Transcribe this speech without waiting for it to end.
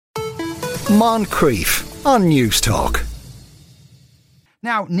Moncrief on News Talk.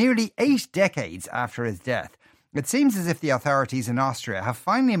 Now, nearly 8 decades after his death, it seems as if the authorities in Austria have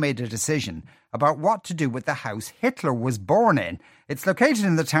finally made a decision about what to do with the house Hitler was born in. It's located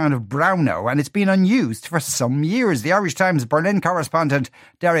in the town of Braunau and it's been unused for some years. The Irish Times Berlin correspondent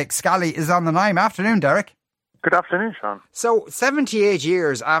Derek Scally is on the line. Afternoon, Derek. Good afternoon, Sean. So, 78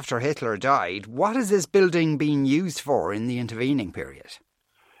 years after Hitler died, what has this building been used for in the intervening period?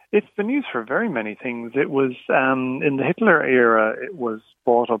 It's been used for very many things. It was, in the Hitler era, it was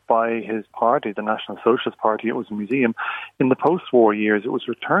bought up by his party, the National Socialist Party. It was a museum. In the post-war years, it was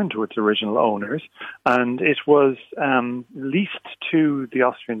returned to its original owners, and it was leased to the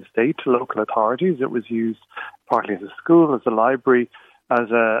Austrian state, to local authorities. It was used partly as a school, as a library, as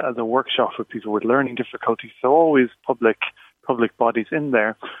a workshop for people with learning difficulties, so always public bodies in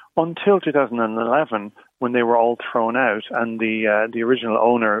there, until 2011, when they were all thrown out and the original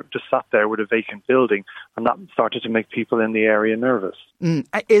owner just sat there with a vacant building, and that started to make people in the area nervous.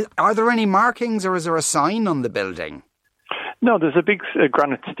 Are there any markings or is there a sign on the building? No, there's a big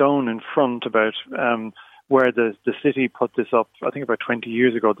granite stone in front about where the city put this up, I think about 20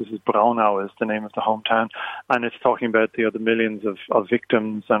 years ago. This is Braunau is the name of the hometown, and it's talking about the millions of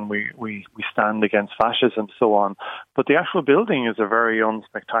victims, and we stand against fascism and so on. But the actual building is a very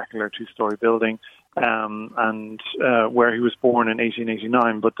unspectacular 2-story building, and where he was born in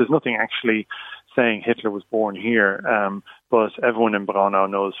 1889, but there's nothing actually saying Hitler was born here, but everyone in Braunau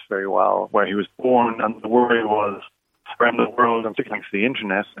knows very well where he was born, and the worry was around the world, and particularly thanks to the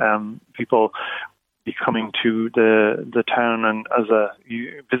internet, people be coming to the town and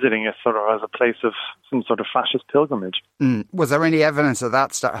visiting it sort of as a place of some sort of fascist pilgrimage. Was there any evidence of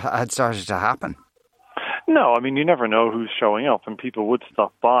that had started to happen? No, I mean, you never know who's showing up, and people would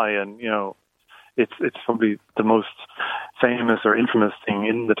stop by, and it's probably the most famous or infamous thing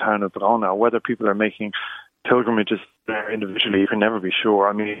in the town of Braunau. Whether people are making pilgrimages there individually, you can never be sure.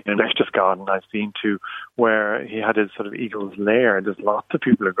 I mean, in Berchtesgaden I've been to, where he had his sort of eagle's lair. There's lots of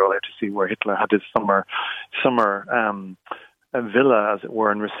people who go there to see where Hitler had his summer villa, as it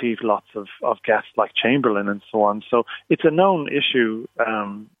were, and received lots of guests like Chamberlain and so on. So it's a known issue,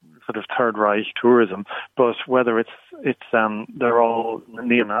 sort of Third Reich tourism, but whether it's they're all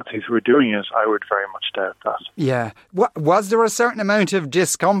neo-Nazis who are doing it, I would very much doubt that. Yeah. Was there a certain amount of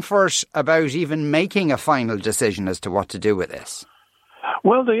discomfort about even making a final decision as to what to do with this?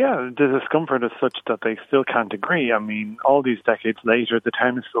 Well, the discomfort is such that they still can't agree. I mean, all these decades later, the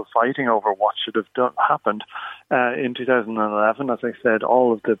town is still fighting over what should have happened. In 2011, as I said,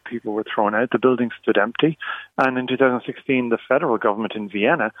 all of the people were thrown out. The building stood empty. And in 2016, the federal government in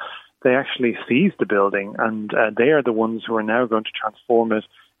Vienna, they actually seized the building, and they are the ones who are now going to transform it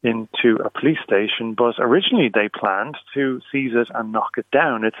into a police station. But originally they planned to seize it and knock it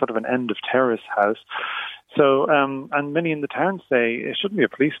down. It's sort of an end of terrace house. So, and many in the town say it shouldn't be a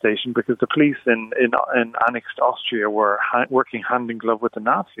police station because the police in annexed Austria were working hand in glove with the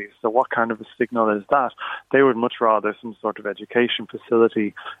Nazis. So what kind of a signal is that? They would much rather some sort of education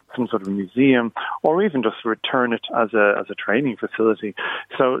facility, some sort of museum, or even just return it as a training facility.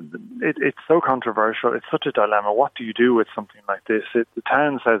 So it's so controversial. It's such a dilemma. What do you do with something like this? The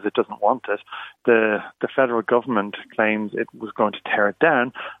town says it doesn't want it. The federal government claims it was going to tear it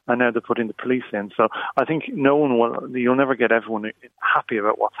down, and now they're putting the police in. So I think you'll never get everyone happy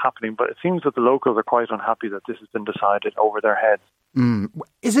about what's happening, but it seems that the locals are quite unhappy that this has been decided over their heads.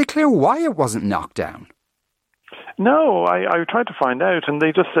 Is it clear why it wasn't knocked down? No, I tried to find out, and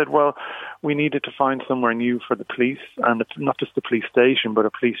they just said, well, we needed to find somewhere new for the police, and it's not just a police station, but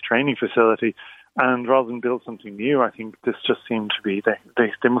a police training facility. And rather than build something new, I think this just seemed to be,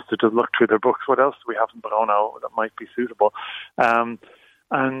 they must have just looked through their books. What else do we have in Braunau that might be suitable?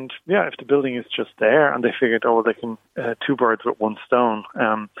 And yeah, if the building is just there, and they figured, they can 2 birds with 1 stone.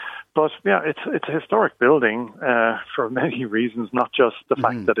 But yeah, it's a historic building for many reasons, not just the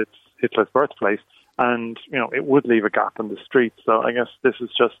fact that it's Hitler's birthplace, and it would leave a gap in the street. So I guess this is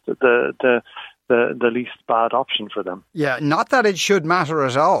just the least bad option for them. Yeah, not that it should matter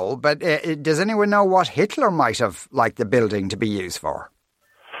at all, but does anyone know what Hitler might have liked the building to be used for?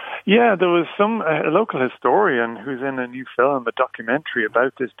 Yeah, there was a local historian who's in a new film, a documentary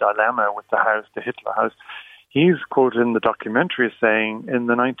about this dilemma with the house, the Hitler house. He's quoted in the documentary as saying in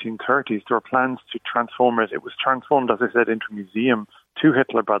the 1930s there were plans to transform it. It was transformed, as I said, into a museum to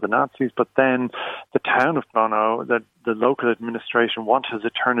Hitler by the Nazis, but then the town of Brno, the local administration wanted to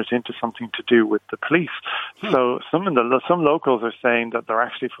turn it into something to do with the police. So some locals are saying that they're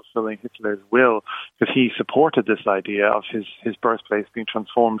actually fulfilling Hitler's will, because he supported this idea of his birthplace being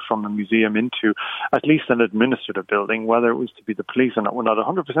transformed from a museum into at least an administrative building. Whether it was to be the police or not, we're not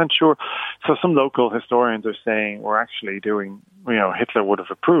 100% sure. So some local historians are saying we're actually doing, Hitler would have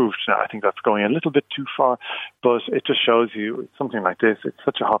approved. Now, I think that's going a little bit too far, but it just shows you something like this. It's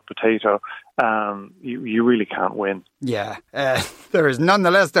such a hot potato. You really can't win. Yeah, there is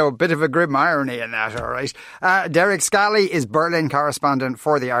nonetheless, though, a bit of a grim irony in that, all right. Derek Scally is Berlin correspondent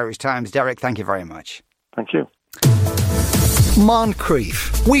for the Irish Times. Derek, thank you very much. Thank you.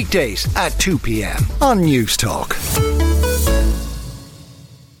 Moncrief, weekdays at 2 p.m. on News Talk.